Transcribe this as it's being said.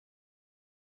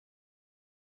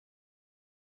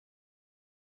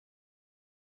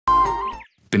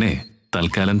പിന്നെ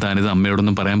തൽക്കാലം താനിത്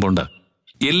അമ്മയോടൊന്നും പറയാൻ പോണ്ട.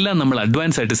 എല്ലാം നമ്മൾ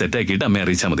അഡ്വാൻസ് ആയിട്ട് സെറ്റാക്കിയിട്ട് അമ്മയെ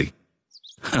അറിയിച്ചാൽ മതി.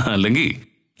 അല്ലെങ്കിൽ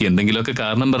എന്തെങ്കിലുമൊക്കെ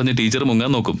കാരണം പറഞ്ഞ് ടീച്ചർ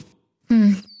മുങ്ങാൻ നോക്കും.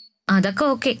 അതൊക്കെ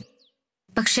ഓക്കെ.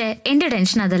 പക്ഷെ എന്റെ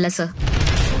ടെൻഷൻ അതല്ല സർ.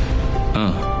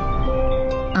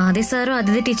 ആദി സാറും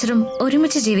അതിഥി ടീച്ചറും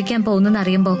ഒരുമിച്ച് ജീവിക്കാൻ പോകുന്നെന്ന്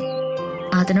അറിയുമ്പോ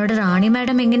അതിനോട് റാണി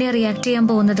മാഡം എങ്ങനെയാ റിയാക്ട് ചെയ്യാൻ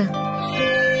പോകുന്നത്?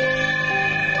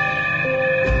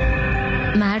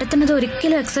 മാഡത്തിനത്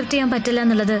ഒരിക്കലും അക്സെപ്റ്റ് ചെയ്യാൻ പറ്റില്ല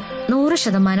എന്നുള്ളത്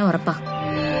 100% ഉറപ്പാ.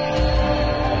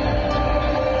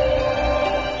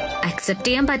 അക്സെപ്റ്റ്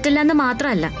ചെയ്യാൻ പറ്റില്ല എന്ന്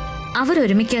മാത്രമല്ല,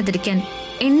 അവരൊരുമിക്കാതിരിക്കാൻ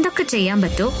എന്തൊക്കെ ചെയ്യാൻ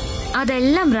പറ്റുമോ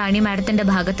അതെല്ലാം റാണി മാഡത്തിന്റെ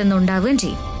ഭാഗത്തുനിന്ന് ഉണ്ടാവുകയും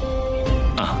ചെയ്യും.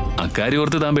 അക്കാര്യം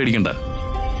ഓർത്ത് താൻ പേടിക്കണ്ട.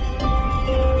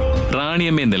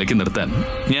 റാണിയമ്മയെ നിലയ്ക്ക് നിർത്താൻ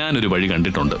ഞാനൊരു വഴി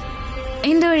കണ്ടിട്ടുണ്ട്.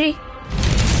 എന്ത് വഴി?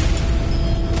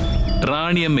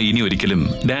 റാണിയമ്മ ഇനി ഒരിക്കലും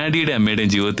ഡാഡിയുടെ അമ്മയുടെയും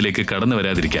ജീവിതത്തിലേക്ക് കടന്നു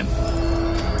വരാതിരിക്കാൻ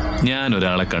ഞാൻ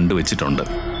ഒരാളെ കണ്ടുവച്ചിട്ടുണ്ട്.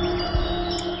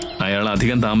 അയാൾ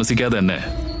അധികം താമസിക്കാതെ തന്നെ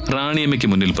റാണിയമ്മയ്ക്ക്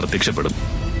മുന്നിൽ പ്രത്യക്ഷപ്പെടും.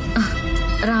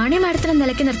 റാണി മാഡത്തിനെ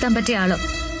നിലയ്ക്ക് നിർത്താൻ പറ്റിയ ആളോ?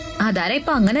 അതാരാ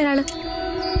ഇപ്പൊ അങ്ങനെ ഒരാള്?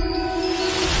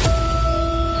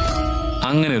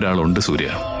 അങ്ങനെ ഒരാളുണ്ട് സൂര്യ.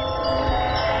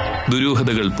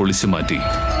 ദുരൂഹതകൾ പൊളിച്ചു മാറ്റി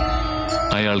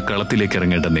അയാൾ കളത്തിലേക്ക്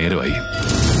ഇറങ്ങേണ്ട നേരമായി.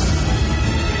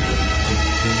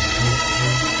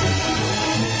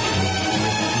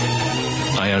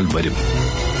 അയാൾ വരും,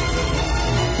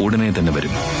 ഉടനെ തന്നെ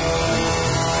വരും.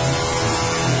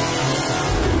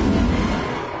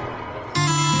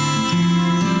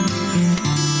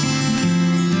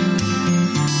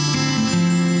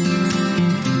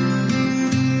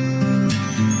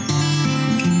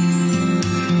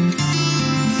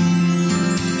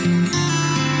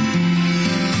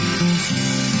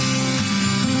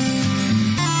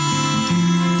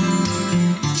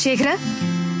 ശേഖര,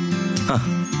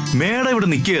 മേഡം ഇവിടെ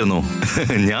നിൽക്കുകയായിരുന്നു,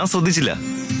 ഞാൻ ശ്രദ്ധിച്ചില്ല.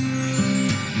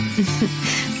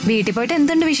 വീട്ടിൽ പോയിട്ട്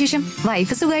എന്തുണ്ട് വിശേഷം?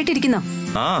 വൈഫ് സുഖമായിട്ടിരിക്കുന്നോ?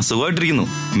 സുഖമായിട്ടിരിക്കുന്നു.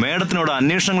 മേഡത്തിനോട്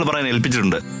അന്വേഷണങ്ങൾ പറയാൻ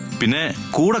ഏൽപ്പിച്ചിട്ടുണ്ട്. പിന്നെ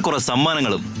കൂടെ കുറെ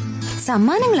സമ്മാനങ്ങളും.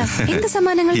 സമ്മാനങ്ങളാ? എന്ത്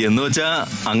സമ്മാനങ്ങൾ? എന്ന് വെച്ചാ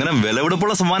അങ്ങനെ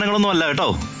വിലപിടിപ്പുള്ള സമ്മാനങ്ങളൊന്നും അല്ല കേട്ടോ.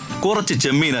 കുറച്ച്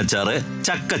ചെമ്മീൻ അച്ചാറ്,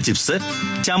 ചക്ക ചിപ്സ്,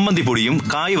 ചമ്മന്തി പൊടിയും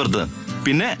കായ് വറുത്ത്,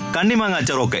 പിന്നെ കണ്ണിമാങ്ങ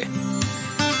അച്ചാറും ഒക്കെ.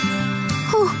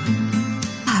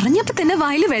 പറഞ്ഞപ്പോ തന്നെ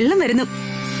വായില് വെള്ളം വരുന്നു.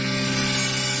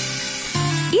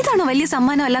 ഇതാണോ വലിയ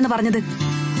സമ്മാനം അല്ലാന്ന് പറഞ്ഞത്?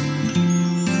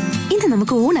 ഇത്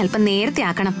നമുക്ക് ഊണ് അല്പം നേരത്തെ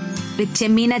ആക്കണം.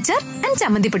 ചെമ്മീൻ അച്ചാർ ആൻഡ്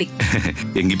ചമ്മന്തിപ്പൊടി.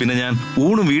 എങ്കിൽ പിന്നെ ഞാൻ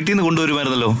ഊണും വീട്ടിൽ നിന്ന്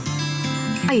കൊണ്ടുവരുമായിരുന്നല്ലോ.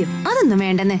 അയ്യോ, അതൊന്നും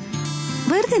വേണ്ടെന്നേ.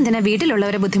 വെറുതെ എന്തിനാ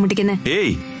വീട്ടിലുള്ളവരെ ബുദ്ധിമുട്ടിക്കുന്നേ?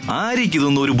 ഏയ്, ആര്യക്ക്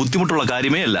ഇതൊന്നും ഒരു ബുദ്ധിമുട്ടുള്ള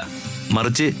കാര്യമേ അല്ല.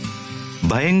 മറിച്ച്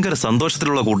ഭയങ്കര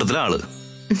സന്തോഷത്തിലുള്ള കൂട്ടത്തിലെ ആള്.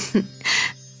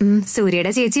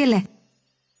 സൂര്യയുടെ ചേച്ചിയല്ലേ?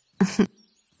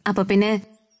 അപ്പൊ പിന്നെ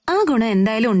ആ ഗുണം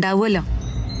എന്തായാലും ഉണ്ടാവുമല്ലോ.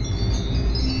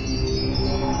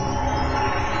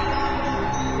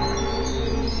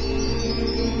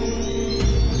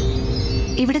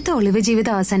 ഇവിടുത്തെ ഒളിവ്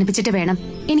ജീവിതം അവസാനിപ്പിച്ചിട്ട് വേണം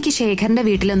എനിക്ക് ശേഖറിന്റെ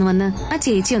വീട്ടിലൊന്ന് വന്ന് ആ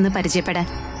ചേച്ചി ഒന്ന് പരിചയപ്പെടാൻ.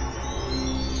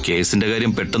 കേസിന്റെ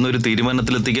കാര്യം പെട്ടെന്ന് ഒരു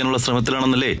തീരുമാനത്തിലെത്തിക്കാനുള്ള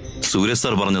ശ്രമത്തിലാണെന്നല്ലേ സൂര്യ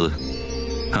സാർ പറഞ്ഞത്?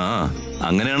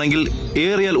 അങ്ങനെയാണെങ്കിൽ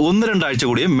ഏറിയാൽ 1-2 ആഴ്ച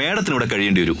കൂടിയേ മേഡത്തിനിവിടെ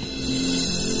കഴിയേണ്ടി വരൂ.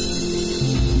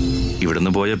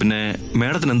 ഇവിടുന്ന് പോയ പിന്നെ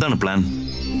മേഡത്തിന് എന്താണ് പ്ലാൻ?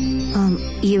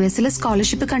 US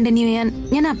സ്കോളർഷിപ്പ് കണ്ടിന്യൂ ചെയ്യാൻ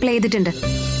ഞാൻ അപ്ലൈ ചെയ്തിട്ടുണ്ട്.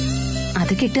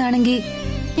 അത് കിട്ടുകയാണെങ്കിൽ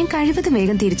ഞാൻ കഴിവതും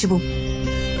വേഗം തിരിച്ചു പോകും.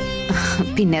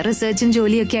 പിന്നെ റിസർച്ചും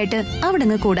ജോലിയൊക്കെ ആയിട്ട് അവിടെ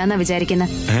അങ്ങ് കൂടാന്നാ വിചാരിക്കുന്നത്.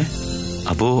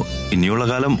 അപ്പോ ഇനിയുള്ള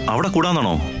കാലം അവിടെ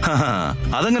കൂടാന്നാണോ?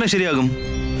 അതെങ്ങനെ ശരിയാകും?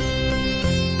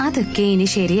 അതൊക്കെ ഇനി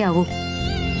ശരിയാവൂ.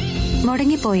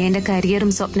 മുടങ്ങിപ്പോയ എന്റെ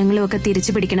കരിയറും സ്വപ്നങ്ങളും ഒക്കെ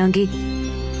തിരിച്ചു പിടിക്കണമെങ്കിൽ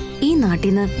ഈ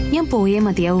നാട്ടിന്ന് ഞാൻ പോയേ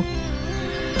മതിയാവൂ.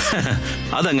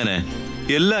 അതങ്ങനെ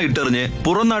എല്ലാം ഇട്ടെറിഞ്ഞ്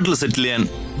പുറം നാട്ടിൽ സെറ്റിൽ ചെയ്യാൻ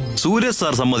സൂര്യ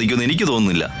സാർ സമ്മതിക്കുമെന്ന് എനിക്ക്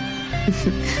തോന്നുന്നില്ല.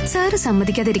 സാറ്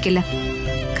സമ്മതിക്കാതിരിക്കില്ല.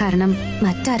 കാരണം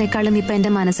മറ്റാരെക്കാളും ഇപ്പൊ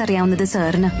എന്റെ മനസ്സറിയാവുന്നത്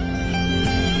സാറിന്.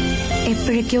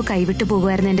 എപ്പോഴൊക്കെയോ കൈവിട്ടു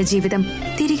പോകുമായിരുന്നു എന്റെ ജീവിതം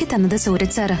തിരികെ തന്നത്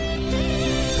സൂരജ് സാറാ.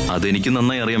 അതെനിക്ക്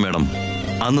നന്നായി അറിയാം മേഡം.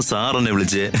 അന്ന് സാർ എന്നെ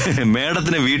വിളിച്ച്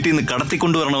മേഡത്തിനെ വീട്ടിൽ നിന്ന്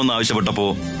കടത്തിക്കൊണ്ടുവരണമെന്ന് ആവശ്യപ്പെട്ടപ്പോ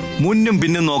മുന്നും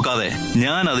പിന്നും നോക്കാതെ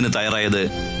ഞാൻ അതിന് തയ്യാറായത്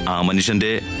ആ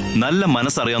മനുഷ്യന്റെ നല്ല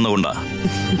മനസ്സറിയാവുന്നതുകൊണ്ടാ.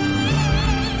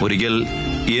 ഒരിക്കൽ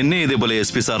എന്നെ ഇതേപോലെ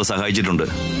SP സാർ സഹായിച്ചിട്ടുണ്ട്.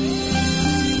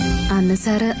 അന്ന്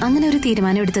സാറ് അങ്ങനെ ഒരു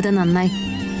തീരുമാനം എടുത്തത് നന്നായി.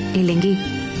 ഇല്ലെങ്കിൽ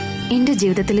എന്റെ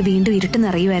ജീവിതത്തിൽ വീണ്ടും ഇരുട്ട്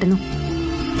നിറയുമായിരുന്നു.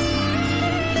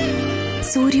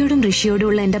 സൂര്യയോടും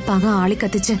ഋഷിയോടുമുള്ള എന്റെ പക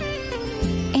ആളിക്കത്തിച്ച്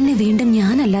എന്നെ വീണ്ടും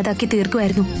ഞാനല്ലാതാക്കി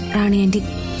തീർക്കുമായിരുന്നു റാണി ആന്റി.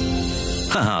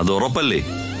 അത് ഉറപ്പല്ലേ?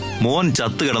 മോൻ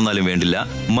ചത്തു കിടന്നാലും വേണ്ടില്ല,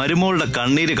 മരുമോളുടെ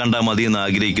കണ്ണീര് കണ്ടാൽ മതിയെന്ന്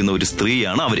ആഗ്രഹിക്കുന്ന ഒരു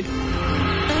സ്ത്രീയാണ് അവര്.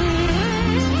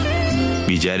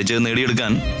 വിചാരിച്ചത്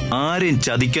നേടിയെടുക്കാൻ ആരെയും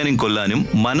ചതിക്കാനും കൊല്ലാനും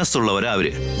മനസ്സുള്ളവരാ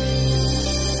അവര്.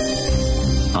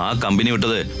 ആ കമ്പനി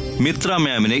വിട്ടത് മിത്ര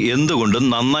മാമിന് എന്തുകൊണ്ടും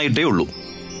നന്നായിട്ടേ ഉള്ളൂ.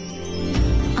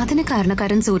 അതിന്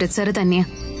കാരണക്കാരൻ സൂരജ് സാറ് തന്നെയാ.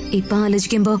 ഇപ്പൊ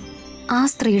ആലോചിക്കുമ്പോ ആ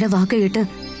സ്ത്രീയുടെ വാക്ക് കേട്ട്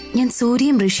ഞാൻ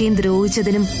സൂര്യയും ഋഷിയും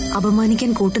ദ്രോഹിച്ചതിനും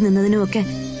അപമാനിക്കാൻ കൂട്ടുനിന്നതിനും ഒക്കെ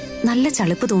നല്ല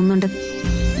ചളുപ്പ് തോന്നുന്നുണ്ട്.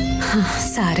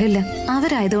 സാരമില്ല,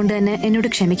 അവരായതുകൊണ്ട് തന്നെ എന്നോട്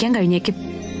ക്ഷമിക്കാൻ കഴിഞ്ഞേക്കും.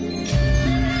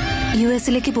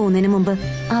 യുഎസിലേക്ക് പോകുന്നതിന് മുമ്പ്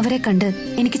അവരെ കണ്ട്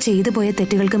എനിക്ക് ചെയ്തു പോയ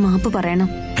തെറ്റുകൾക്ക് മാപ്പ് പറയണം.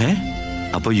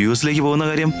 അപ്പൊ യുഎസിലേക്ക് പോകുന്ന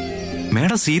കാര്യം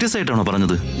മേഡം സീരിയസ് ആയിട്ടാണോ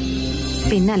പറഞ്ഞത്?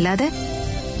 പിന്നല്ലാതെ.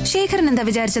 ശേഖരൻ എന്താ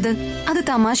വിചാരിച്ചത്? അത്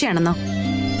തമാശയാണെന്നോ?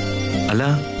 അല്ല,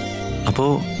 അപ്പോ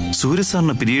സൂര്യ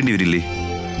സാറിന് പിരിയേണ്ടി വരില്ലേ?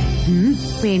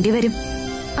 വേണ്ടിവരും.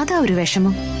 അതാ ഒരു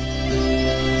വിഷമം.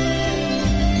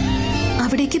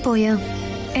 അവിടേക്ക് പോയ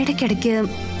ഇടയ്ക്കിടയ്ക്ക്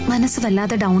മനസ്സ്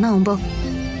വല്ലാതെ ഡൗൺ ആവുമ്പോ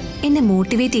എന്നെ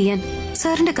മോട്ടിവേറ്റ് ചെയ്യാൻ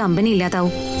സാറിന്റെ കമ്പനി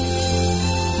ഇല്ലാതാവും.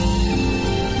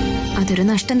 അതൊരു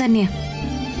നഷ്ടം തന്നെയാ.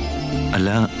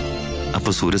 അല്ല, അപ്പൊ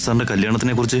സൂര്യ സാറിന്റെ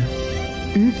കല്യാണത്തിനെ കുറിച്ച്?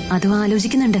 അതും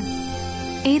ആലോചിക്കുന്നുണ്ട്.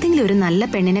 ഏതെങ്കിലും ഒരു നല്ല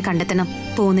പെണ്ണിനെ കണ്ടെത്തണം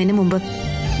പോകുന്നതിന് മുമ്പ്.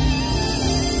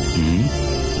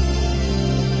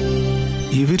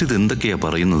 ഇവരിത് എന്തൊക്കെയാ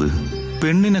പറയുന്നത്?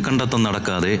 പെണ്ണിനെ കണ്ടെത്താൻ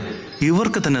നടക്കാതെ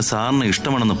ഇവർക്ക് തന്നെ സാറിന്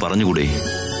ഇഷ്ടമാണെന്ന് പറഞ്ഞുകൂടെ?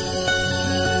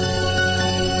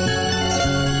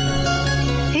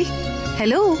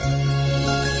 ഹലോ,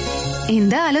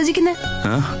 എന്താ ആലോചിക്കുന്നത്?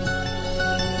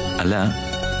 അല്ല,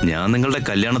 ഞാൻ നിങ്ങളുടെ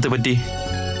കല്യാണത്തെ പറ്റി.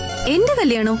 എന്റെ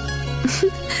കല്യാണോ?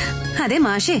 അതെ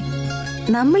മാഷേ,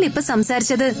 നമ്മളിപ്പൊ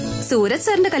സംസാരിച്ചത് സൂരജ്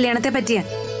സാറിന്റെ കല്യാണത്തെ പറ്റിയാ.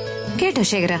 കേട്ടോ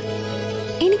ശേഖര,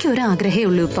 എനിക്കൊരാഗ്രഹേ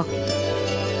ഉള്ളൂ ഇപ്പൊ.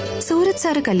 സൂരജ്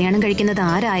സാറ് കല്യാണം കഴിക്കുന്നത്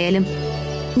ആരായാലും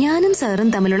ഞാനും സാറും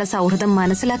തമ്മിലുള്ള സൗഹൃദം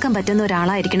മനസ്സിലാക്കാൻ പറ്റുന്ന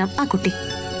ഒരാളായിരിക്കണം ആ കുട്ടി.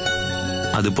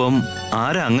 അതിപ്പം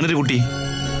ആരാ അങ്ങനെ ഒരു കുട്ടി?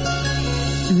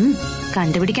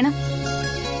 കണ്ടുപിടിക്കണം.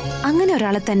 അങ്ങനെ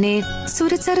ഒരാളെ തന്നെ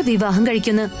സൂരജ് സാറ് വിവാഹം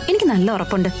കഴിക്കുമെന്ന് എനിക്ക് നല്ല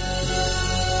ഉറപ്പുണ്ട്.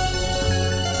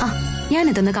 ആ,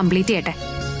 ഞാനിതൊന്ന് കംപ്ലീറ്റ് ചെയ്യട്ടെ.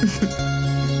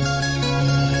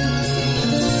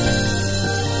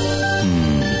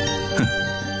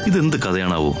 ഇതെന്ത്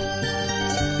കഥയാണാവോ?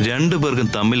 രണ്ടുപേർക്കും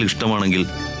തമ്മിൽ ഇഷ്ടമാണെങ്കിൽ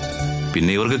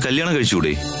പിന്നെ ഇവർക്ക് കല്യാണം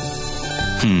കഴിച്ചുകൂടെ?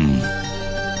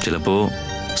 ചിലപ്പോ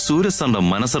സൂരജ് സാറിന്റെ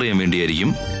മനസ്സറിയാൻ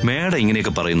വേണ്ടിയായിരിക്കും മേഡം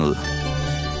ഇങ്ങനെയൊക്കെ പറയുന്നത്.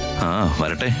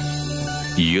 വരട്ടെ.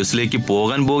 യുഎസിലേക്ക്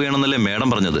പോകാൻ പോവുകയാണെന്നല്ലേ മേഡം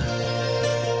പറഞ്ഞത്?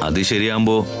 അത്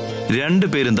ശരിയാകുമ്പോ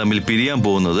രണ്ടുപേരും തമ്മിൽ പിരിയാൻ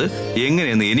പോകുന്നത്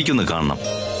എങ്ങനെയെന്ന് എനിക്കൊന്ന് കാണണം.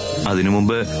 അതിനു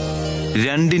മുമ്പ്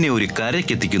രണ്ടിനെ ഒരു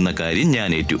കരയ്ക്കെത്തിക്കുന്ന കാര്യം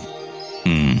ഞാൻ ഏറ്റു.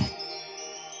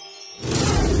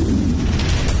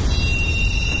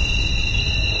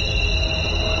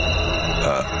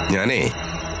 ഞാനേ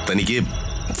തനിക്ക്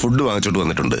ഫുഡ് വാങ്ങിച്ചോട്ട്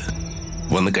വന്നിട്ടുണ്ട്,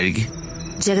 വന്ന് കഴിക്ക്.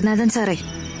 ജഗന്നാഥൻ സാറേ,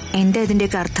 എന്താ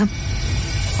ഇതിന്റെയൊക്കെ അർത്ഥം?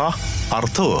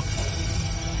 അർത്ഥമോ?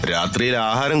 രാത്രിയിൽ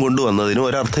ആഹാരം കൊണ്ടുവന്നതിന്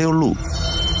ഒരർത്ഥേ ഉള്ളൂ.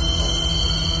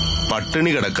 പട്ടിണി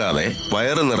കിടക്കാതെ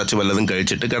വയറ് നിറച്ച് വല്ലതും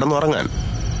കഴിച്ചിട്ട് കിടന്നുറങ്ങാൻ.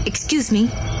 എക്സ്ക്യൂസ് മീ,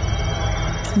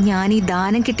 ഞാൻ ഈ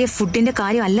ദാനം കിട്ടിയ ഫുഡിന്റെ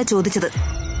കാര്യം അല്ല ചോദിച്ചത്.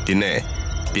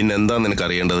 പിന്നെന്താ നിനക്ക്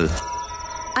അറിയേണ്ടത്?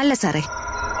 അല്ല സാറേ,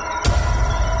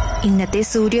 ഇന്നത്തെ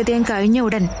സൂര്യോദയം കഴിഞ്ഞ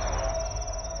ഉടൻ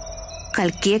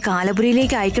കൽക്കിയെ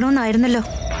കാലപുരിയിലേക്ക് അയക്കണമെന്നായിരുന്നല്ലോ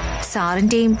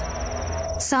സാറിന്റെയും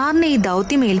സാറിനെ ഈ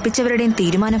ദൗത്യം ഏൽപ്പിച്ചവരുടെയും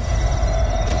തീരുമാനം.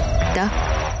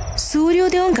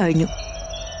 സൂര്യോദയവും കഴിഞ്ഞു.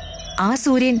 ആ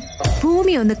സൂര്യൻ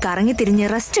ഭൂമി ഒന്ന് കറങ്ങി തിരിഞ്ഞ്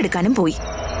റെസ്റ്റ് എടുക്കാനും പോയി.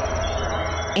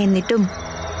 എന്നിട്ടും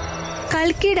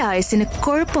കൽക്കിയുടെ ആയുസ്സിന്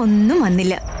കുഴപ്പമൊന്നും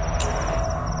വന്നില്ല.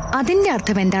 അതിന്റെ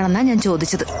അർത്ഥം എന്താണെന്നാ ഞാൻ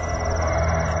ചോദിച്ചത്.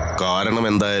 കാരണം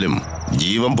എന്തായാലും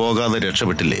ജീവൻ പോകാതെ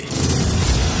രക്ഷപ്പെട്ടില്ലേ,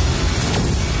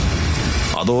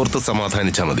 അതോർത്ത്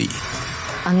സമാധാനിച്ചാ മതി.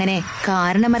 അങ്ങനെ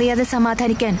കാരണമറിയാതെ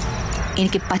സമാധാനിക്കാൻ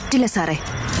എനിക്ക് പറ്റില്ല സാറേ.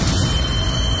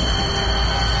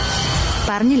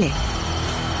 പറഞ്ഞില്ലേ,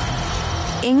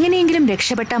 എങ്ങനെയെങ്കിലും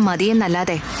രക്ഷപ്പെട്ടാൽ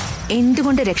മതിയെന്നല്ലാതെ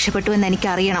എന്തുകൊണ്ട് രക്ഷപ്പെട്ടു എന്ന്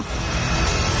എനിക്കറിയണം.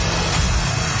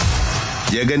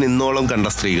 ജഗൻ ഇന്നോളം കണ്ട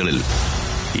സ്ത്രീകളിൽ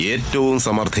ഏറ്റവും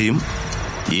സമർത്ഥയും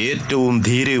ഏറ്റവും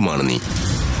ധീരയുമാണ് നീ.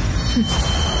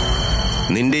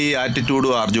 നിന്റെ ഈ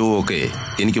ആറ്റിറ്റ്യൂഡും ആർജവും ഒക്കെ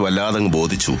എനിക്ക് വല്ലാതങ്ങ്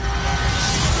ബോധിച്ചു.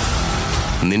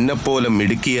 നിന്നെപ്പോലെ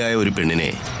മിടുക്കിയായ ഒരു പെണ്ണിനെ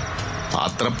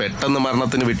അത്ര പെട്ടെന്ന്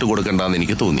മരണത്തിന് വിട്ടുകൊടുക്കണ്ടെന്ന്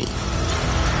എനിക്ക് തോന്നി.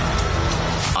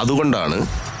 അതുകൊണ്ടാണ്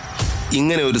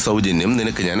ഇങ്ങനെ ഒരു സൗജന്യം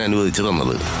നിനക്ക് ഞാൻ അനുവദിച്ചു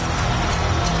തന്നത്.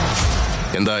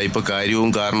 എന്താ ഇപ്പൊ കാര്യവും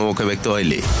കാരണവും ഒക്കെ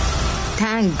വ്യക്തമായില്ലേ?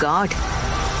 Thank God.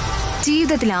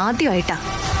 ജീവിതത്തിൽ ആദ്യമായിട്ടാ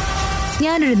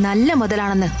ഞാനൊരു നല്ല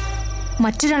മുതലാണെന്ന്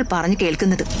മറ്റൊരാൾ പറഞ്ഞു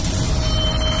കേൾക്കുന്നത്.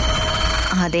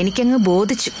 അതെനിക്കങ്ങ്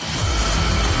ബോധിച്ചു.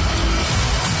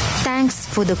 Thanks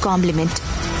for the compliment.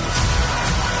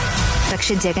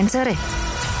 പക്ഷെ ജഗൻ സാറേ,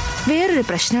 വേറൊരു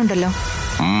പ്രശ്നമുണ്ടല്ലോ.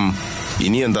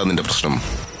 ഇനി എന്താ നിന്റെ പ്രശ്നം?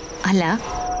 അല്ല,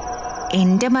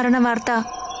 എന്റെ മരണ വാർത്ത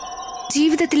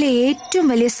ജീവിതത്തിലെ ഏറ്റവും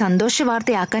വലിയ സന്തോഷ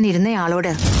വാർത്തയാക്കാൻ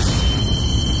ഇരുന്നയാളോട്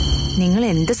നിങ്ങൾ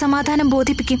എന്ത് സമാധാനം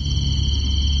ബോധിപ്പിക്കും?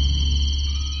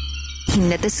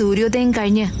 ഇന്നത്തെ സൂര്യോദയം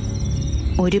കഴിഞ്ഞ്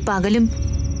ഒരു പകലും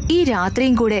ഈ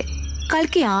രാത്രിയും കൂടെ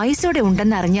കൽക്കി ആയുസോടെ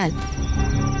ഉണ്ടെന്നറിഞ്ഞാൽ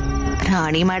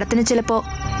റാണി മാഡത്തിന് ചിലപ്പോ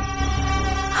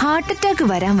ഹാർട്ട് അറ്റാക്ക്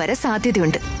വരാൻ വരെ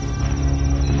സാധ്യതയുണ്ട്.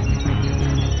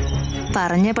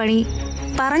 പറഞ്ഞ പണി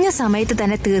പറഞ്ഞ സമയത്ത്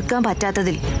തന്നെ തീർക്കാൻ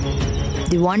പറ്റാത്തതിൽ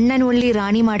the one and only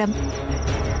Rani madam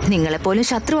നിങ്ങളെപ്പോലും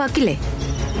ശത്രുവാക്കില്ലേ?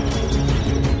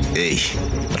 ഏയ്,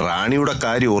 റാണിയുടെ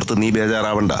കാര്യം ഓർത്ത് നീ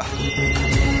ബേജാറാവണ്ട.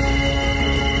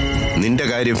 നിന്റെ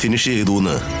കാര്യം ഫിനിഷ്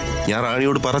ചെയ്തൂന്ന് ഞാൻ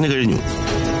റാണിയോട് പറഞ്ഞു കഴിഞ്ഞു.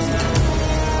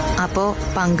 അപ്പോ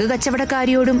പങ്ക്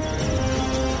കച്ചവടക്കാരിയോടും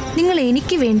നിങ്ങൾ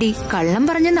എനിക്ക് വേണ്ടി കള്ളം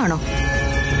പറഞ്ഞെന്നാണോ?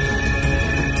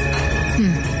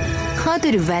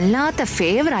 അതൊരു വല്ലാത്ത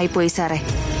ഫേവർ ആയിപ്പോയി സാറേ.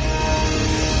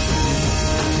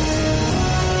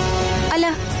 അല്ല,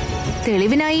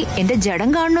 തെളിവിനായി എന്റെ ജഡം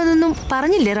കാണണമെന്നൊന്നും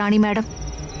പറഞ്ഞില്ലേ റാണി മാഡം?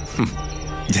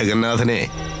 ജഗന്നാഥനെ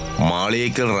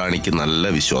മാളിയേക്കൽ റാണിക്ക് നല്ല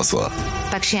വിശ്വാസമാണ്.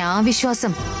 പക്ഷെ ആ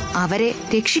വിശ്വാസം അവരെ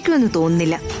രക്ഷിക്കുമെന്ന്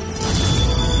തോന്നുന്നില്ല.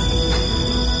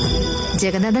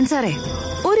 ജഗന്നാഥൻ സാറേ,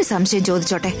 ഒരു സംശയം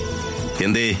ചോദിച്ചോട്ടെ?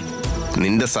 എന്തേ,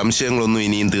 നിന്റെ സംശയങ്ങളൊന്നും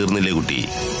ഇനിയും തീർന്നില്ലേ കുട്ടി?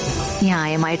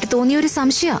 ന്യായമായിട്ട് തോന്നിയ ഒരു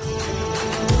സംശയ.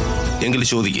 എങ്കിൽ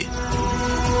ചോദിക്കേ.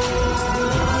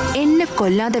 എന്നെ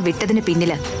കൊല്ലാതെ വിട്ടതിന്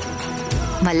പിന്നില്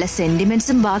വല്ല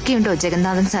സെന്റിമെന്റ്സും ബാക്കിയുണ്ടോ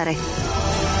ജഗന്നാഥൻ സാറേ?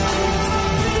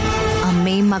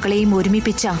 അമ്മയും മകളെയും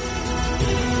ഒരുമിപ്പിച്ച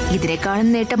ഇതിനേക്കാളും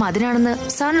നേട്ടം അതിനാണെന്ന്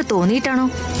സാറിന് തോന്നിയിട്ടാണോ?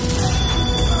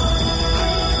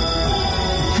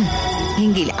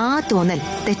 എങ്കിൽ ആ തോന്നൽ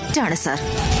തെറ്റാണ് സാർ.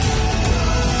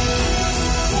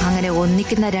 അങ്ങനെ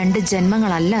ഒന്നിക്കുന്ന 2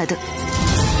 ജന്മങ്ങളല്ല അത്.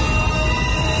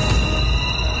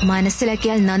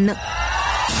 മനസ്സിലാക്കിയാൽ നന്ന്.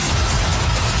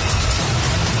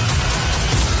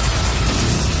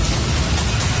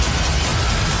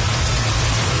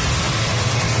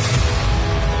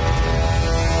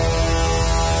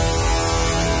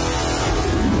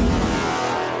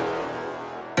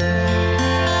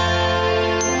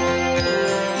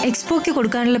 എക്സ്പോക്ക്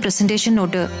കൊടുക്കാനുള്ള പ്രസന്റേഷൻ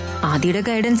നോട്ട് ആദിയുടെ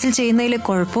ഗൈഡൻസിൽ ചെയ്യുന്നതിൽ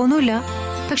കുഴപ്പമൊന്നുമില്ല.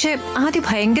 പക്ഷെ ആദി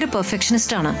ഭയങ്കര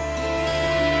പെർഫെക്ഷനിസ്റ്റ് ആണ്.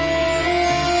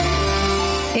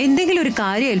 എന്തെങ്കിലും ഒരു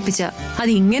കാര്യം ഏൽപ്പിച്ച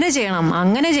അത് ഇങ്ങനെ ചെയ്യണം,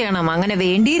 അങ്ങനെ ചെയ്യണം, അങ്ങനെ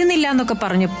വേണ്ടിയിരുന്നില്ല എന്നൊക്കെ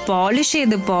പറഞ്ഞ് പോളിഷ്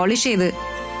ചെയ്ത്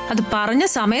അത് പറഞ്ഞ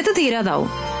സമയത്ത് തീരാതാവും.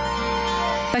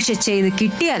 പക്ഷെ ചെയ്ത്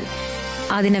കിട്ടിയാൽ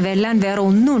അതിനെ വെല്ലാൻ വേറെ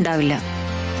ഒന്നും ഉണ്ടാവില്ല.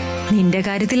 നിന്റെ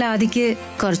കാര്യത്തിൽ ആദിക്ക്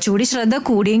കുറച്ചുകൂടി ശ്രദ്ധ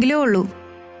കൂടിയെങ്കിലേ ഉള്ളൂ.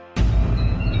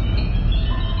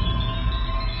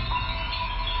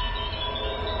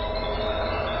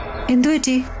 എന്തു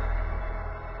പറ്റി?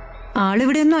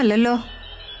 ആളിവിടെയൊന്നും അല്ലല്ലോ.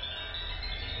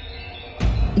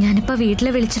 ഞാനിപ്പോ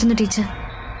വീട്ടിലെ വിളിച്ചിരുന്നു ടീച്ചർ.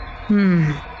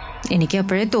 എനിക്ക്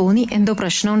അപ്പോഴേ തോന്നി എന്തോ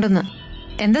പ്രശ്നമുണ്ടെന്ന്.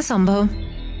 എന്താ സംഭവം?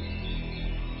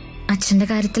 അച്ഛന്റെ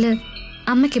കാര്യത്തില്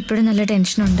അമ്മയ്ക്ക് ഇപ്പോഴും നല്ല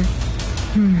ടെൻഷനുണ്ട്.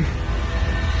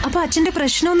 അപ്പൊ അച്ഛന്റെ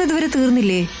പ്രശ്നമൊന്നും ഇതുവരെ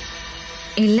തീർന്നില്ലേ?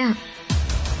 ഇല്ല,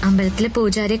 അമ്പലത്തിലെ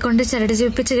പൂജാരിയെ കൊണ്ട് ചരട്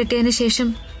ജീവിപ്പിച്ച് കിട്ടിയതിന് ശേഷം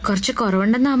കുറച്ച്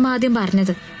കുറവുണ്ടെന്ന് അമ്മ ആദ്യം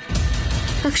പറഞ്ഞത്.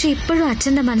 പക്ഷെ ഇപ്പോഴും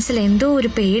അച്ഛന്റെ മനസ്സിൽ എന്തോ ഒരു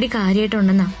പേടി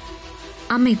കാര്യമായിട്ടുണ്ടെന്നാ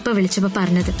അമ്മ ഇപ്പൊ വിളിച്ചപ്പോ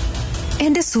പറഞ്ഞത്.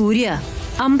 എന്റെ സൂര്യ,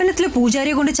 അമ്പലത്തിലെ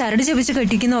പൂജാരിയെ കൊണ്ട് ചരട് ജപിച്ച്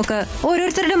കെട്ടിക്കുന്നതൊക്കെ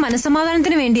ഓരോരുത്തരുടെ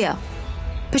മനസ്സമാധാനത്തിന് വേണ്ടിയാ.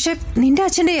 പക്ഷെ നിന്റെ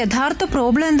അച്ഛന്റെ യഥാർത്ഥ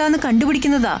പ്രോബ്ലം എന്താന്ന്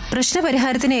കണ്ടുപിടിക്കുന്നതാ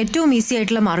പ്രശ്നപരിഹാരത്തിന് ഏറ്റവും ഈസി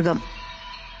ആയിട്ടുള്ള മാർഗം.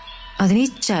 അതിന് ഈ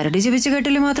ചരട് ജപിച്ച്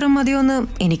കെട്ടല് മാത്രം മതിയോന്ന്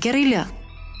എനിക്കറിയില്ല.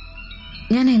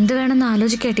 ഞാൻ എന്ത് വേണമെന്ന്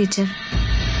ആലോചിക്കാം ടീച്ചർ.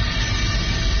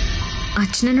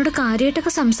 അച്ഛനോട്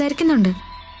കാര്യമായിട്ടൊക്കെ സംസാരിക്കുന്നുണ്ട്.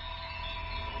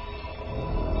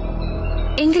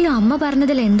 എങ്കിലും അമ്മ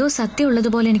പറഞ്ഞതിൽ എന്തോ സത്യം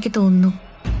ഉള്ളതുപോലെ എനിക്ക് തോന്നുന്നു.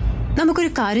 നമുക്കൊരു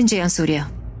കാര്യം ചെയ്യാം സൂര്യ,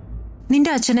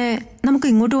 നിന്റെ അച്ഛനെ നമുക്ക്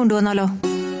ഇങ്ങോട്ട് കൊണ്ടുവന്നാലോ?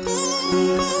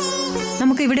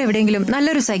 നമുക്ക് ഇവിടെ എവിടെയെങ്കിലും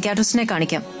നല്ലൊരു സൈക്യാട്രിസ്റ്റിനെ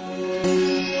കാണിക്കാം.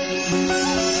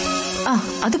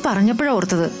 അത് പറഞ്ഞപ്പോഴാ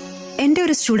ഓർത്തത്, എന്റെ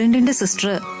ഒരു സ്റ്റുഡന്റിന്റെ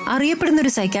സിസ്റ്റർ അറിയപ്പെടുന്ന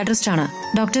ഒരു സൈക്യാട്രിസ്റ്റ് ആണ്,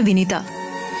 ഡോക്ടർ വിനീത.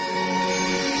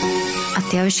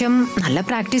 അത്യാവശ്യം നല്ല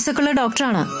പ്രാക്ടീസ് ഒക്കെ ഉള്ള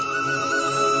ഡോക്ടറാണ്.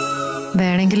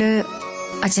 വേണമെങ്കിൽ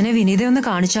അച്ഛനെ വിനീത ഒന്ന്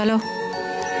കാണിച്ചാലോ?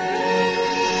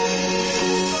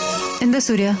 എന്താ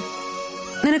സൂര്യ,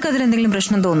 നിനക്കതിലെന്തെങ്കിലും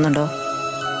പ്രശ്നം തോന്നുന്നുണ്ടോ?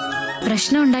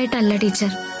 പ്രശ്നം ഉണ്ടായിട്ടല്ല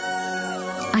ടീച്ചർ.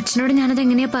 അച്ഛനോട് ഞാനത്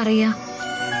എങ്ങനെയാ പറയാ?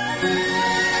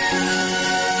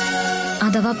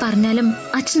 അഥവാ പറഞ്ഞാലും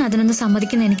അച്ഛൻ അതിനൊന്നും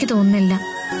സമ്മതിക്കുന്ന എനിക്ക് തോന്നുന്നില്ല.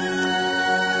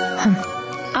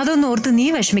 അതൊന്നും ഓർത്ത് നീ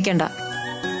വിഷമിക്കണ്ട.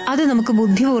 അത് നമുക്ക്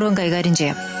ബുദ്ധിപൂർവ്വം കൈകാര്യം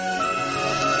ചെയ്യാം.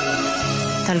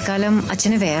 തൽക്കാലം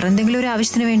അച്ഛനെ വേറെന്തെങ്കിലും ഒരു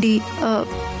ആവശ്യത്തിന് വേണ്ടി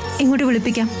ഇങ്ങോട്ട്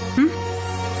വിളിപ്പിക്കാം.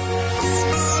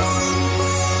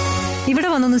 ഇവിടെ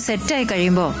വന്നൊന്ന് സെറ്റായി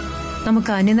കഴിയുമ്പോ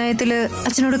നമുക്ക് അന്യനയത്തില്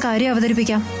അച്ഛനോട് കാര്യം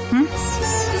അവതരിപ്പിക്കാം.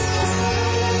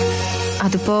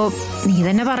 അതിപ്പോ നീ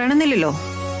തന്നെ പറയണമെന്നില്ലല്ലോ,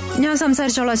 ഞാൻ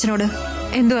സംസാരിച്ചോളാം അച്ഛനോട്.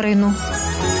 എന്തു പറയുന്നു?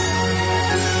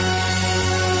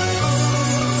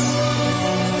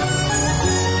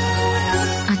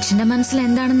 അച്ഛന്റെ മനസ്സിൽ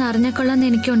എന്താണെന്ന് അറിഞ്ഞക്കൊള്ളാന്ന്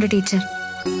എനിക്കുണ്ട് ടീച്ചർ.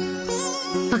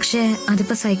 പക്ഷെ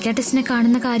അതിപ്പോ സൈക്കാട്രിസ്റ്റിനെ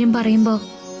കാണുന്ന കാര്യം പറയുമ്പോ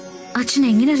അച്ഛൻ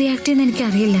എങ്ങനെ റിയാക്ട് ചെയ്യുന്ന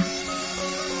എനിക്കറിയില്ല.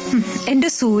 എന്റെ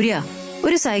സൂര്യ,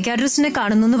 ഒരു സൈക്കാട്രിസ്റ്റിനെ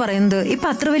കാണുന്നു പറയുന്നത് ഇപ്പൊ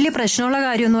അത്ര വലിയ പ്രശ്നമുള്ള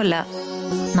കാര്യമൊന്നുമല്ല.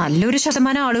 നല്ലൊരു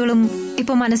ശതമാനം ആളുകളും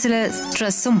ഇപ്പൊ മനസ്സിൽ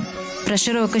സ്ട്രെസ്സും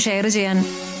പ്രഷറും ഒക്കെ ഷെയർ ചെയ്യാൻ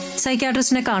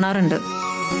സൈക്കാട്രിസ്റ്റിനെ കാണാറുണ്ട്.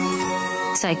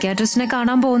 സൈക്കാട്രിസ്റ്റിനെ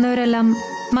കാണാൻ പോകുന്നവരെല്ലാം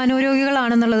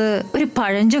മനോരോഗികളാണെന്നുള്ളത് ഒരു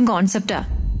പഴഞ്ചൻ കോൺസെപ്റ്റാ.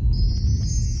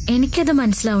 എനിക്കത്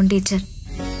മനസ്സിലാവും ടീച്ചർ.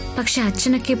 പക്ഷെ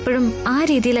അച്ഛനൊക്കെ ഇപ്പോഴും ആ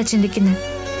രീതിയിലാ ചിന്തിക്കുന്നത്.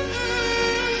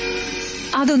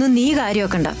 അതൊന്നും നീ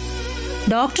കാര്യമാക്കണ്ട.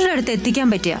 ഡോക്ടറുടെ അടുത്ത് എത്തിക്കാൻ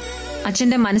പറ്റിയ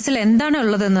അച്ഛന്റെ മനസ്സിൽ എന്താണ്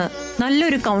ഉള്ളതെന്ന്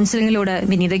നല്ലൊരു കൗൺസിലിങ്ങിലൂടെ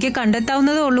വിനീതയ്ക്ക്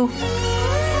കണ്ടെത്താവുന്നതേ ഉള്ളൂ.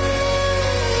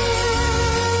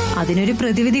 അതിനൊരു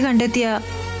പ്രതിവിധി കണ്ടെത്തിയ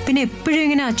പിന്നെ എപ്പോഴും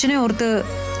ഇങ്ങനെ അച്ഛനെ ഓർത്ത്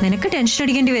നിനക്ക് ടെൻഷൻ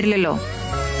അടിക്കേണ്ടി വരില്ലല്ലോ.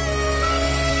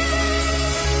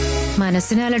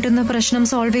 മനസ്സിനെ അലട്ടുന്ന പ്രശ്നം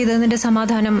സോൾവ് ചെയ്തതിന്റെ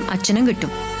സമാധാനം അച്ഛനും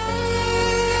കിട്ടും.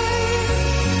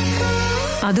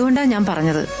 അതുകൊണ്ടാ ഞാൻ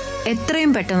പറഞ്ഞത്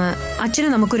എത്രയും പെട്ടെന്ന് അച്ഛനെ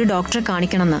നമുക്കൊരു ഡോക്ടറെ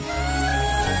കാണിക്കണമെന്ന്.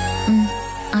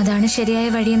 അതാണ് ശരിയായ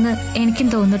വഴിയെന്ന് എനിക്കും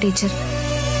തോന്നുന്നു ടീച്ചർ.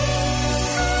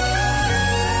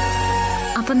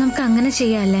 അപ്പൊ നമുക്ക് അങ്ങനെ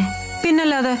ചെയ്യാല്ലേ?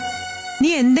 പിന്നല്ലാതെ. നീ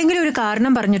എന്തെങ്കിലും ഒരു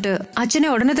കാരണം പറഞ്ഞിട്ട് അച്ഛനെ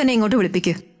ഉടനെ തന്നെ ഇങ്ങോട്ട്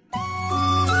വിളിപ്പിക്ക്.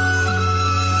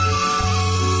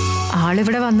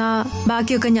 ആളിവിടെ വന്നാ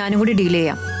ബാക്കിയൊക്കെ ഞാനും കൂടി ഡീൽ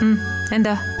ചെയ്യാം.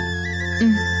 എന്താ?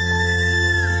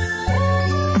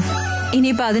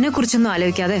 ഇനിയിപ്പൊ അതിനെ കുറിച്ചൊന്നും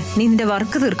ആലോചിക്കാതെ നീ നിന്റെ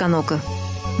വർക്ക് തീർക്കാൻ നോക്ക്.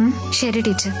 ശരി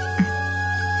ടീച്ചർ.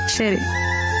 ശരി.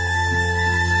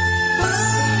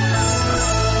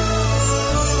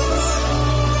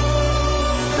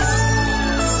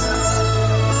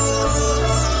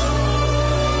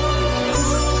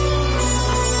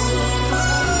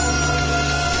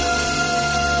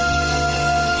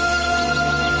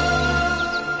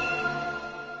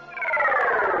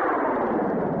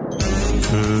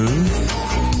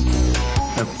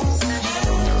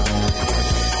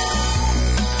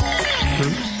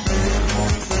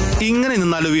 ഇങ്ങനെ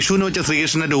നിന്നാലോ വിഷുവിന് വെച്ച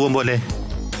ശ്രീകൃഷ്ണന്റെ രൂപം പോലെ?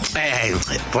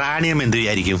 റാണിയം എന്ത്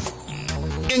വിചാരിക്കും?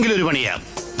 എങ്കിലും ഒരു പണിയാ,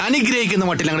 അനുഗ്രഹിക്കുന്ന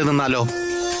മട്ടിൽ അങ്ങനെ നിന്നാലോ?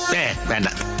 വേണ്ട.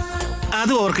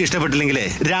 അത് ഓർക്ക് ഇഷ്ടപ്പെട്ടില്ലെങ്കിൽ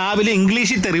രാവിലെ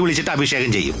ഇംഗ്ലീഷിൽ തെറി വിളിച്ചിട്ട്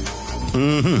അഭിഷേകം ചെയ്യും.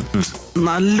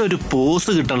 നല്ലൊരു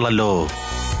പോസ് കിട്ടണല്ലോ,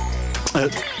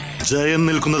 ജയം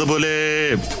നിൽക്കുന്നത് പോലെ.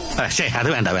 അത്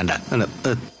വേണ്ട വേണ്ട.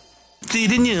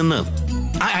 തിരിഞ്ഞു നിന്ന്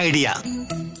ആ ഐഡിയ,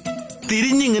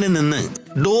 തിരിഞ്ഞിങ്ങനെ നിന്ന്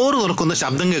ഡോറ് തുറക്കുന്ന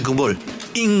ശബ്ദം കേൾക്കുമ്പോൾ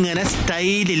ഇങ്ങനെ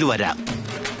സ്റ്റൈലിൽ വരാം.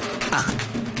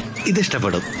 ഇത്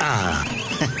ഇഷ്ടപ്പെടും.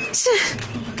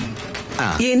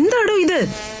 എന്താണോ ഇത്?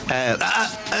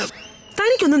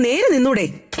 തനിക്കൊന്ന് നേരെ നിന്നൂടെ?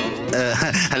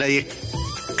 അല്ല, ഈ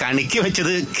കണിക്ക്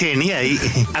വെച്ചത് കെണിയായി.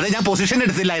 അത് ഞാൻ പൊസിഷൻ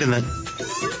എടുത്തില്ലായിരുന്നു.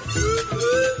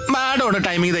 മാഡമാണ്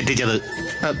ടൈമിങ് തെറ്റിച്ചത്.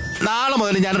 നാളെ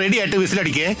മുതൽ ഞാൻ റെഡി ആയിട്ട്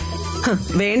വിസിലടിക്കേ.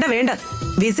 വേണ്ട വേണ്ട,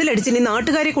 വിസിലടിച്ച് നീ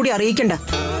നാട്ടുകാരെ കൂടി അറിയിക്കണ്ട.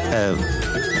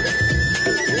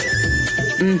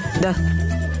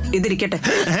 ഇതിരിക്കട്ടെ.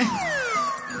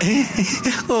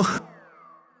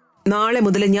 നാളെ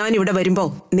മുതൽ ഞാൻ ഇവിടെ വരുമ്പോ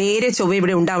നേരെ ചൊവ്വ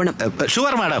ഇവിടെ ഉണ്ടാവണം.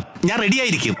 ഷുവർ മാഡം, ഞാൻ റെഡി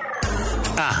ആയിരിക്കും.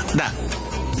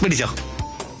 പിടിച്ചോ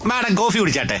മാഡം, കോഫി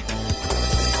കുടിച്ചാട്ടെ.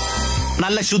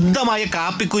 നല്ല ശുദ്ധമായ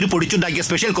കാപ്പിക്കുരു പൊടിച്ചുണ്ടാക്കിയ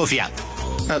സ്പെഷ്യൽ കോഫിയാ.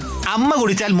 അമ്മ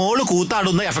കുടിച്ചാൽ മോള്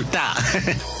കൂത്താടുന്ന എഫക്റ്റാ.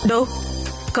 ഡോ,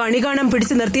 കണി കാണാൻ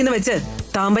പിടിച്ചു നിർത്തിന്ന് വെച്ച്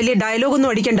താൻ വലിയ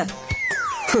ഡയലോഗൊന്നും അടിക്കണ്ട.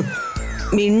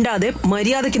 മിണ്ടാതെ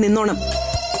മര്യാദക്ക് നിന്നോണം.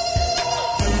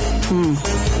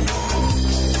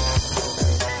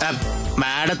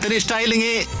 മാഡത്തിന്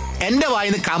ഇഷ്ടമായില്ലെങ്കിൽ എന്റെ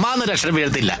വായിന്ന് കമാന്നൊരു അക്ഷരം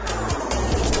വീഴത്തില്ല.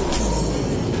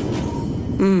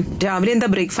 രാവിലെ എന്താ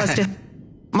ബ്രേക്ക്ഫാസ്റ്റ്?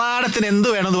 മാഡത്തിന് എന്ത്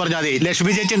വേണമെന്ന് പറഞ്ഞാൽ മതി,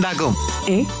 ലക്ഷ്മി ചേച്ചി ഉണ്ടാക്കും.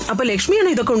 അപ്പൊ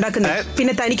ലക്ഷ്മിയാണോ ഇതൊക്കെ ഉണ്ടാക്കുന്നത്?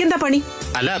 പിന്നെ തനിക്കെന്താ പണി?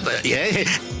 അല്ല,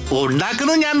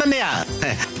 ഉണ്ടാക്കുന്നത് ഞാൻ തന്നെയാ.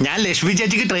 ഞാൻ ലക്ഷ്മി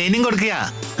ചേച്ചിക്ക് ട്രെയിനിങ് കൊടുക്കുക.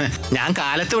 ഞാൻ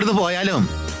കാലത്ത് ഇവിടുന്ന് പോയാലും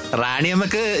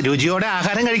റാണിയമ്മക്ക് രുചിയോടെ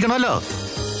ആഹാരം കഴിക്കണമല്ലോ.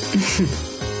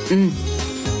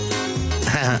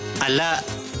 അല്ല,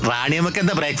 റാണിയമ്മക്ക്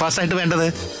എന്താ ബ്രേക്ക്ഫാസ്റ്റ് ആയിട്ട് വേണ്ടത്?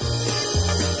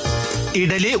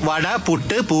 ഇഡലി, വട,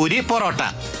 പുട്ട്, പൂരി, പൊറോട്ട,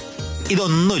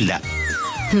 ഇതൊന്നുമില്ല.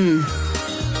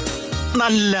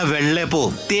 നല്ല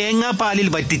വെള്ളയപ്പവും തേങ്ങാപ്പാലിൽ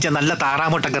വറ്റിച്ച നല്ല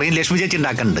താറാമുട്ടക്കറിയും ലക്ഷ്മി ചേച്ചി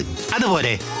ഉണ്ടാക്കുന്നുണ്ട്.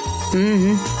 അതുപോലെ.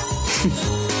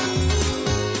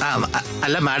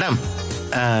 അല്ല മാഡം,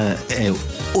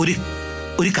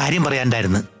 ഒരു കാര്യം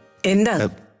പറയാനുണ്ടായിരുന്നു. എന്താ?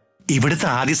 ഇവിടുത്തെ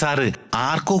ആദി സാറ്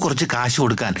ആർക്കോ കുറച്ച് കാശ്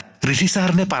കൊടുക്കാൻ ഋഷി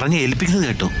സാറിനെ പറഞ്ഞ് ഏൽപ്പിക്കുന്നത്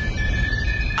കേട്ടു.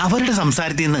 അവരുടെ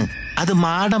സംസാരത്തിൽ നിന്ന് അത്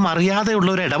മാഡം അറിയാതെയുള്ള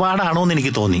ഒരു ഇടപാടാണോ എന്ന്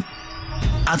എനിക്ക് തോന്നി.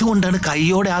 അതുകൊണ്ടാണ്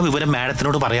കയ്യോടെ ആ വിവരം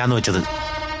മാഡത്തിനോട് പറയാന്ന് വെച്ചത്.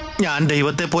 ഞാൻ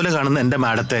ദൈവത്തെ പോലെ കാണുന്ന എന്റെ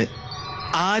മാഡത്തെ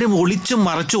ആരും ഒളിച്ചും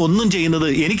മറച്ചും ഒന്നും ചെയ്യുന്നത്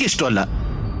എനിക്കിഷ്ടമല്ല.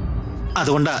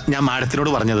 അതുകൊണ്ടാ ഞാൻ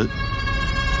മാഡത്തിനോട് പറഞ്ഞത്.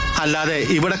 അല്ലാതെ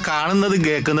ഇവിടെ കാണുന്നതും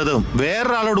കേൾക്കുന്നതും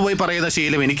വേറൊരാളോട് പോയി പറയുന്ന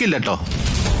ശീലം എനിക്കില്ലട്ടോ.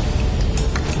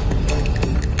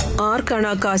 ആർക്കാണ്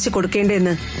ആ കാശ്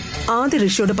കൊടുക്കേണ്ടതെന്ന് ആദ്യ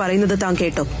ഋഷിയോട് പറയുന്നത് താൻ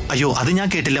കേട്ടോ? അയ്യോ, അത് ഞാൻ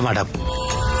കേട്ടില്ല മാഡം.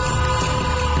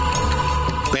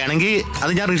 വേണമെങ്കിൽ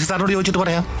അത് ഞാൻ ഋഷി സാറിനോട് ചോദിച്ചിട്ട്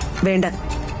പറയാം. വേണ്ട,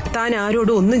 താൻ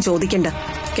ആരോടും ഒന്നും ചോദിക്കണ്ട,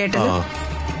 കേട്ടല്ലോ?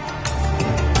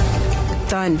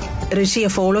 താൻ ഋഷിയെ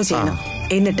ഫോളോ ചെയ്യണം.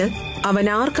 എന്നിട്ട് അവൻ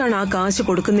ആർക്കാണ് ആ കാശ്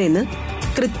കൊടുക്കുന്നതെന്ന്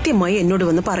കൃത്യമായി എന്നോട്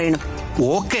വന്ന് പറയണം.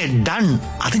 Okay, done.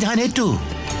 അത് ഞാൻ ഏറ്റു.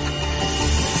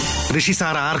 ഋഷി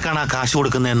സാർ ആർക്കാണ് ആ കാശ്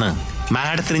കൊടുക്കുന്നതെന്ന്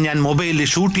മാഡത്തിന് ഞാൻ മൊബൈലിൽ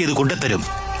ഷൂട്ട് ചെയ്ത് കൊണ്ടുത്തരും.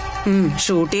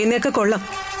 ഷൂട്ട് ചെയ്യുന്നതൊക്കെ കൊള്ളാം.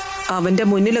 അവന്റെ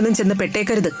മുന്നിലൊന്നും ചെന്ന്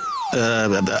പെട്ടേക്കരുത്.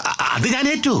 അത് ഞാൻ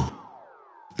ഏറ്റു.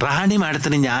 റാണി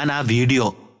മാഡത്തിന് ഞാൻ ആ വീഡിയോ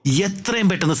എത്രയും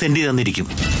പെട്ടെന്ന് സെൻഡ് ചെയ്ത് തന്നിരിക്കും.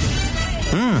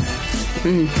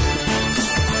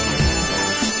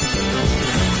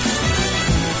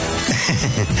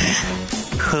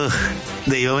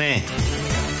 ദൈവമേ,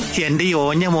 എന്റെ ഈ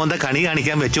ഓഞ്ഞ മോന്ത കണി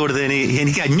കാണിക്കാൻ വെച്ചു കൊടുത്തതിന്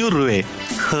എനിക്ക് 500 രൂപയെ.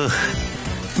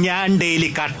 ഞാൻ ഡെയിലി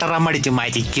കട്ടറം അടിച്ച്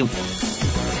മരിക്കും.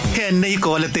 എന്നെ ഈ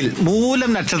കോലത്തിൽ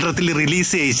മൂലം നക്ഷത്രത്തിൽ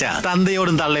റിലീസ് ചെയ്യിച്ച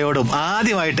തന്തയോടും തള്ളയോടും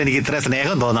ആദ്യമായിട്ട് എനിക്ക് ഇത്ര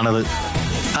സ്നേഹം തോന്നണത്.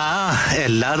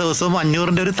 എല്ലാ ദിവസവും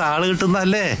 500-ന്റെ ഒരു താള്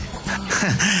കിട്ടുന്നതല്ലേ.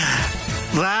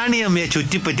 റാണിയമ്മയെ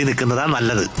ചുറ്റിപ്പറ്റി നിൽക്കുന്നതാ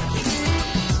നല്ലത്.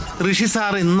 ഋഷി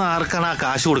സാർ ഇന്ന് ആർക്കാണ് ആ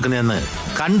കാശ് കൊടുക്കുന്നതെന്ന്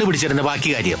കണ്ടുപിടിച്ചിരുന്ന ബാക്കി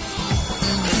കാര്യം.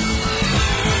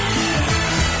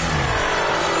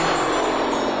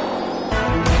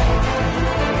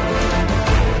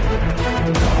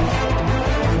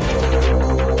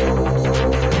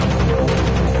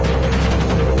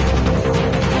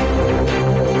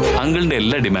 അങ്കിളിന്റെ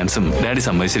എല്ലാ ഡിമാൻഡ്സും ഡാഡി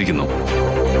സമ്മതിച്ചിരിക്കുന്നു.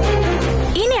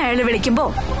 ഇനി അയാള് വിളിക്കുമ്പോ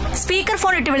സ്പീക്കർ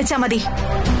ഫോൺ ഇട്ട് വിളിച്ചാ മതി.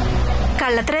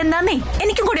 കള്ളത്തരം എന്താന്നേ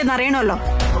എനിക്കും കൂടി ഒന്ന് അറിയണമല്ലോ.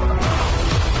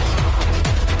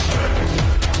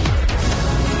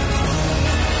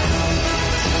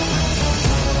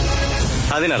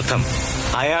 അതിനർത്ഥം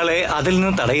അയാളെ അതിൽ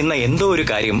നിന്ന് തടയുന്ന എന്തോ ഒരു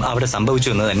കാര്യം അവിടെ സംഭവിച്ചു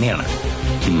എന്ന് തന്നെയാണ്.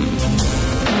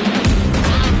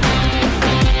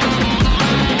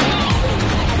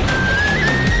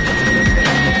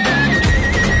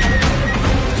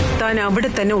 താൻ അവിടെ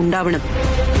തന്നെ ഉണ്ടാവണം.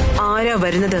 ആരാ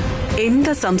വരുന്നത്,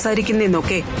 എന്താ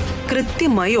സംസാരിക്കുന്നതെന്നൊക്കെ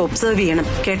കൃത്യമായി ഒബ്സർവ് ചെയ്യണം,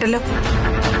 കേട്ടല്ലോ?